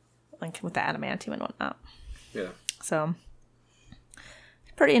 Like with the adamantium and whatnot. Yeah. So,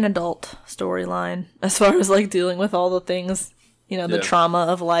 pretty an adult storyline as far as, like, dealing with all the things, the trauma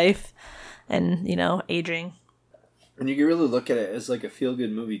of life and, aging. And you can really look at it as, like, a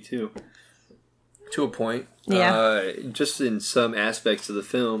feel-good movie, too. To a point. Yeah. Just in some aspects of the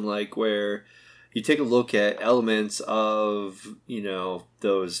film, like where you take a look at elements of,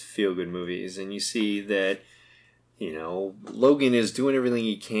 those feel-good movies, and you see that, Logan is doing everything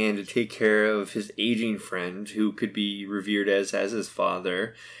he can to take care of his aging friend, who could be revered as his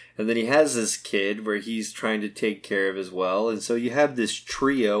father. And then he has this kid where he's trying to take care of as well. And so you have this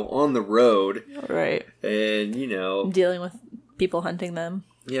trio on the road. Right. And, dealing with people hunting them.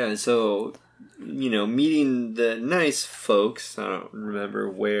 Yeah, and so... meeting the nice folks. I don't remember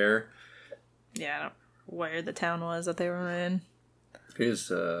where. Yeah, I don't where the town was that they were in. It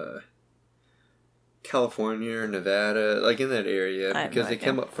was California or Nevada, like in that area, because they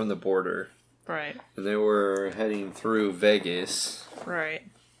came up from the border. Right. And they were heading through Vegas. Right.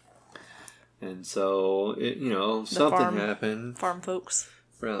 And so, something happened. Farm folks.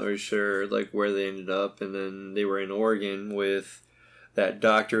 We're not really sure, like, where they ended up. And then they were in Oregon with that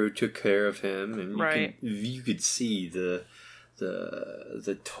doctor who took care of him, and you could see the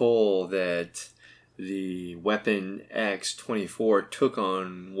toll that the Weapon X-24 took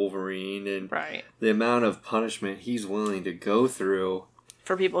on Wolverine, and the amount of punishment he's willing to go through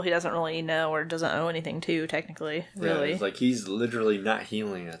for people he doesn't really know or doesn't owe anything to, technically. Really, yeah, it's like he's literally not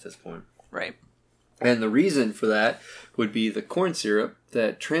healing at this point. Right. And the reason for that would be the corn syrup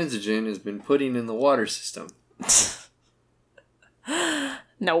that Transigen has been putting in the water system.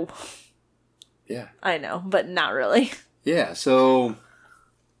 No. Yeah. I know, but not really. Yeah, so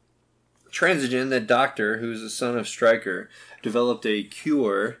Transigen, that doctor who's the son of Stryker, developed a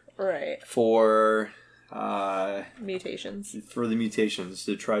cure for mutations. For the mutations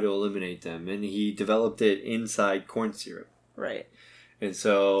to try to eliminate them, and he developed it inside corn syrup. Right. And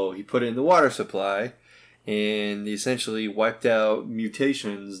so he put it in the water supply, and he essentially wiped out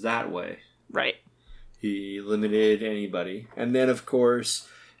mutations that way. Right. He eliminated anybody. And then, of course,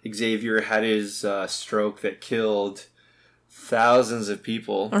 Xavier had his stroke that killed thousands of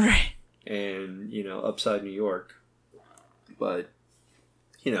people. Right. And, upside New York. But,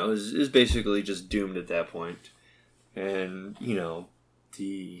 it was basically just doomed at that point. And,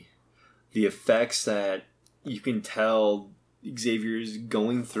 the effects that you can tell Xavier's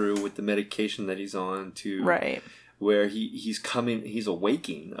going through with the medication that he's on to... Right. Where he's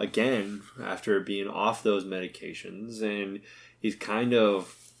awaking again after being off those medications, and he's kind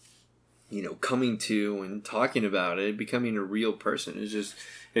of, coming to and talking about it, becoming a real person.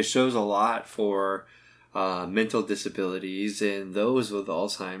 It shows a lot for mental disabilities and those with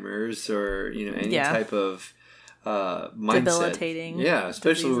Alzheimer's or, any type of mindset. Debilitating. Yeah,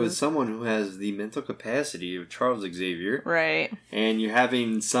 especially diseases. with someone who has the mental capacity of Charles Xavier. Right. And you're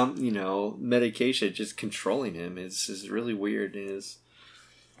having some, medication just controlling him. It's really weird. It's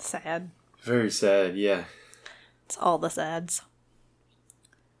sad. Very sad, yeah. It's all the sads.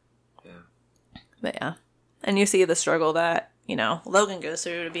 Yeah. But yeah. And you see the struggle that, Logan goes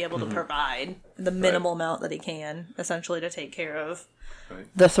through to be able to provide the minimal amount that he can, essentially to take care of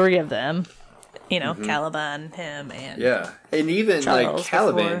the three of them. Caliban, him, and Yeah. And even Charles like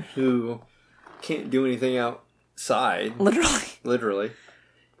Caliban, before. who can't do anything outside, literally.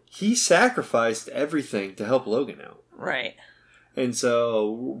 he sacrificed everything to help Logan out. Right. And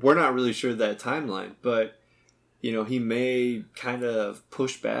so we're not really sure that timeline, but he may kind of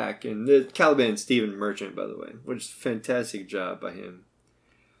push back. And the Caliban Stephen Merchant, by the way, which is a fantastic job by him.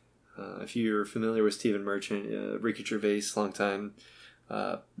 If you're familiar with Stephen Merchant, Ricky Gervais, longtime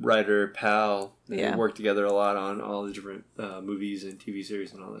writer, pal. They work together a lot on all the different movies and TV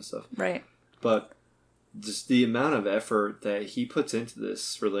series and all that stuff. Right. But just the amount of effort that he puts into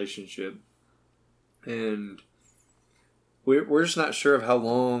this relationship, and we're just not sure of how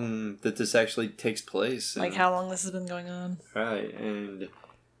long that this actually takes place. Like how long this has been going on. Right. And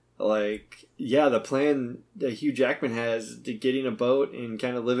the plan that Hugh Jackman has to getting a boat and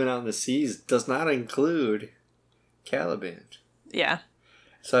kind of living out in the seas does not include Caliban. Yeah.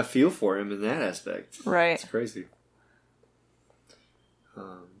 So I feel for him in that aspect. Right. It's crazy.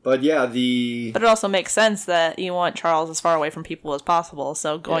 But yeah, But it also makes sense that you want Charles as far away from people as possible.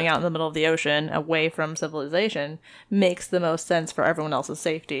 So going out in the middle of the ocean, away from civilization, makes the most sense for everyone else's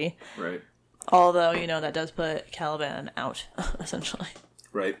safety. Right. Although, that does put Caliban out, essentially.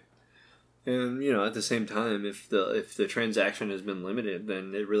 Right. And, at the same time, if the transaction has been limited,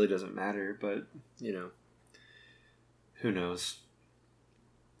 then it really doesn't matter. But, who knows?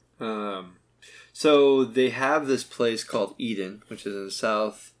 So they have this place called Eden, which is in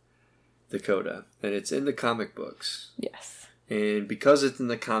South Dakota, and it's in the comic books. Yes. And because it's in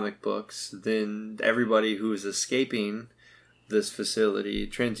the comic books, then everybody who is escaping this facility,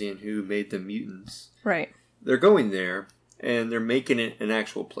 transient who made them mutants, Right. they're going there, and they're making it an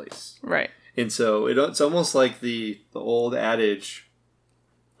actual place. Right. And so it's almost like the old adage.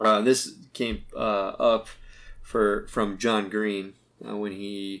 This came up from John Green when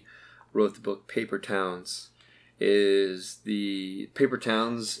he wrote the book Paper Towns. Is the Paper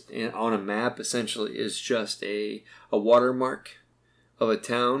Towns on a map essentially is just a watermark of a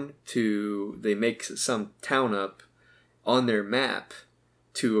town. They make some town up on their map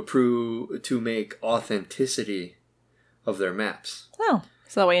to make authenticity of their maps. Oh,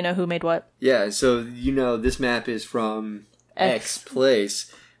 so that way you know who made what. Yeah, so this map is from X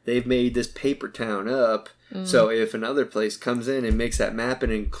place. They've made this paper town up. So if another place comes in and makes that map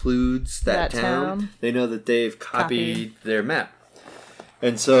and includes that town, they know that they've copied their map.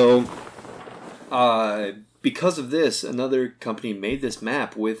 And so because of this, another company made this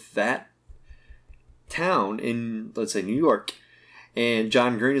map with that town in, let's say, New York. And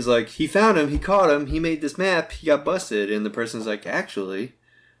John Green is like, he found him, he caught him, he made this map, he got busted. And the person's like, actually,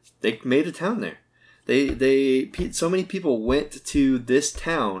 they made a town there. So many people went to this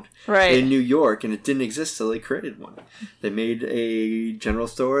town in New York, and it didn't exist till they created one. They made a general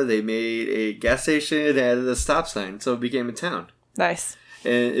store, they made a gas station, added a stop sign, so it became a town. Nice.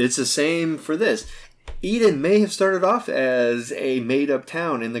 And it's the same for this. Eden may have started off as a made-up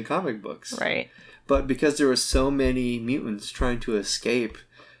town in the comic books. Right. But because there were so many mutants trying to escape,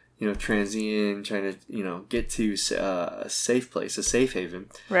 transient, trying to, get to a safe place, a safe haven.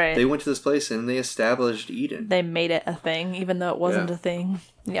 Right. They went to this place and they established Eden. They made it a thing, even though it wasn't a thing.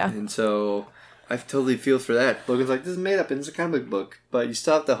 Yeah. And so I totally feel for that. Logan's like, this is made up and it's a comic book. But you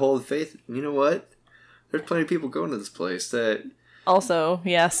still have to hold faith. And you know what? There's plenty of people going to this place that... Also,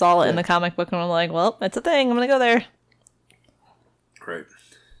 saw it in the comic book and I'm like, well, it's a thing. I'm going to go there. Right.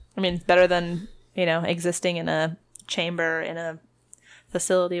 I mean, better than, existing in a chamber in a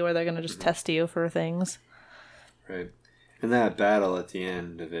facility where they're going to just test you for things. Right. And that battle at the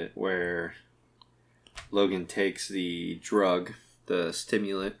end of it where Logan takes the drug, the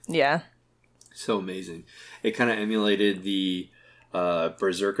stimulant. Yeah. So amazing. It kind of emulated the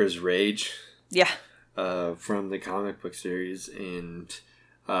Berserker's Rage. Yeah. From the comic book series. And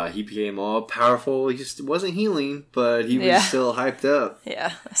he became all powerful. He just wasn't healing, but he was still hyped up.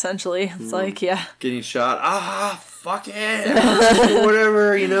 Yeah, essentially. It's like, getting shot. Fuck it!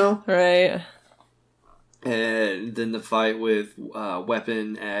 Whatever, Right. And then the fight with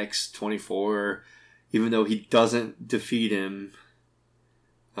Weapon X-24, even though he doesn't defeat him,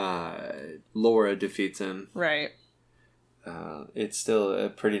 Laura defeats him. Right. It's still a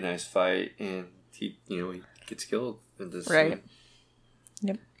pretty nice fight, and he gets killed in this. Right.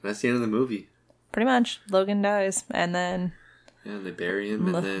 Yep. And that's the end of the movie. Pretty much. Logan dies, and then... Yeah, they bury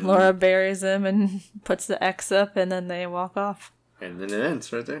him, and then... Laura buries him and puts the X up, and then they walk off. And then it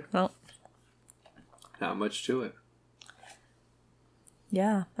ends right there. Well... Not much to it.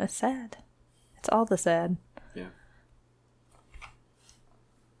 Yeah, that's sad. It's all the sad. Yeah.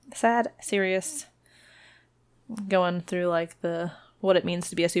 Sad, serious. Going through like what it means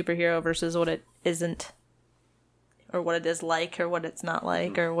to be a superhero versus what it isn't. Or what it is like, or what it's not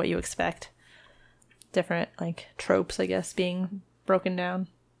like, or what you expect. Different, like, tropes, I guess, being broken down.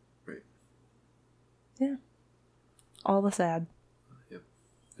 Right. Yeah. All the sad. Yep.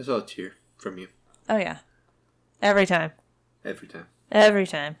 I saw a tear from you. Oh, yeah. Every time. Every time. Every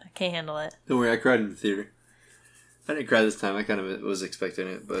time. I can't handle it. Don't worry, I cried in the theater. I didn't cry this time. I kind of was expecting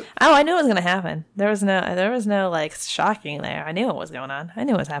it, but... Oh, I knew it was going to happen. There was no, like, shocking there. I knew what was going on. I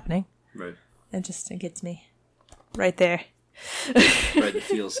knew what was happening. Right. It gets me. Right there. Right in the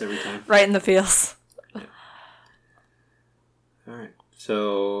feels every time. Right in the feels. Yeah. All right.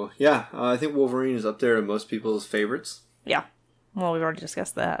 So, yeah, I think Wolverine is up there in most people's favorites. Yeah. Well, we've already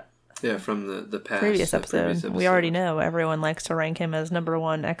discussed that. Yeah, from the past. Previous episode. Previous episode. We already know everyone likes to rank him as number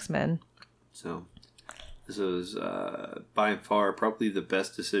 1 X-Men. So, this was by far probably the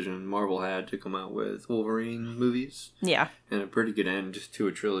best decision Marvel had to come out with Wolverine movies. Yeah. And a pretty good end to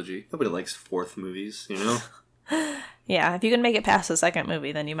a trilogy. Nobody likes fourth movies, you know? Yeah, if you can make it past the second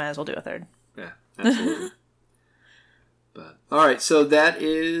movie, then you might as well do a third. Yeah, absolutely. But all right, so that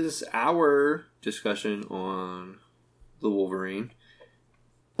is our discussion on the Wolverine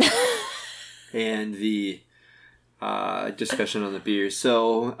and the discussion on the beer.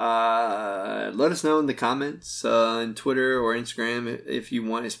 So let us know in the comments on Twitter or Instagram if you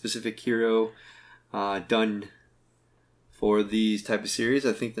want a specific hero done for these type of series.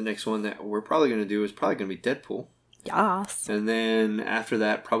 I think the next one that we're probably going to do is probably going to be Deadpool. Yes. And then after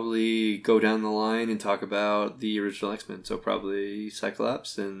that, probably go down the line and talk about the original X-Men. So probably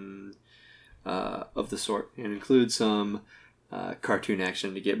Cyclops and of the sort. And include some cartoon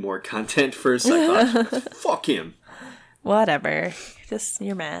action to get more content for Cyclops. Fuck him. Whatever.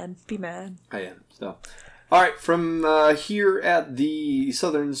 You're mad. Be mad. I am. So, all right. From here at the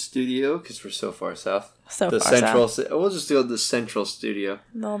Southern Studio, because we're so far south. We'll just do the Central Studio.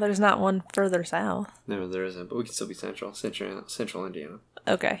 No, there's not one further south. No, there isn't, but we can still be Central Indiana.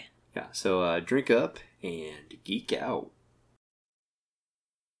 Okay. Yeah, so drink up and geek out.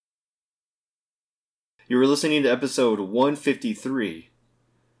 You were listening to episode 153,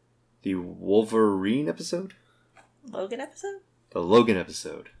 the Wolverine episode? Logan episode? The Logan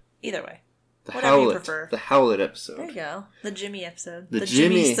episode. Either way. The Whatever Howlet, you prefer. The Howlet episode. There you go. The Jimmy episode. The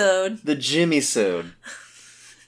Jimmy-sode. The Jimmy-sode.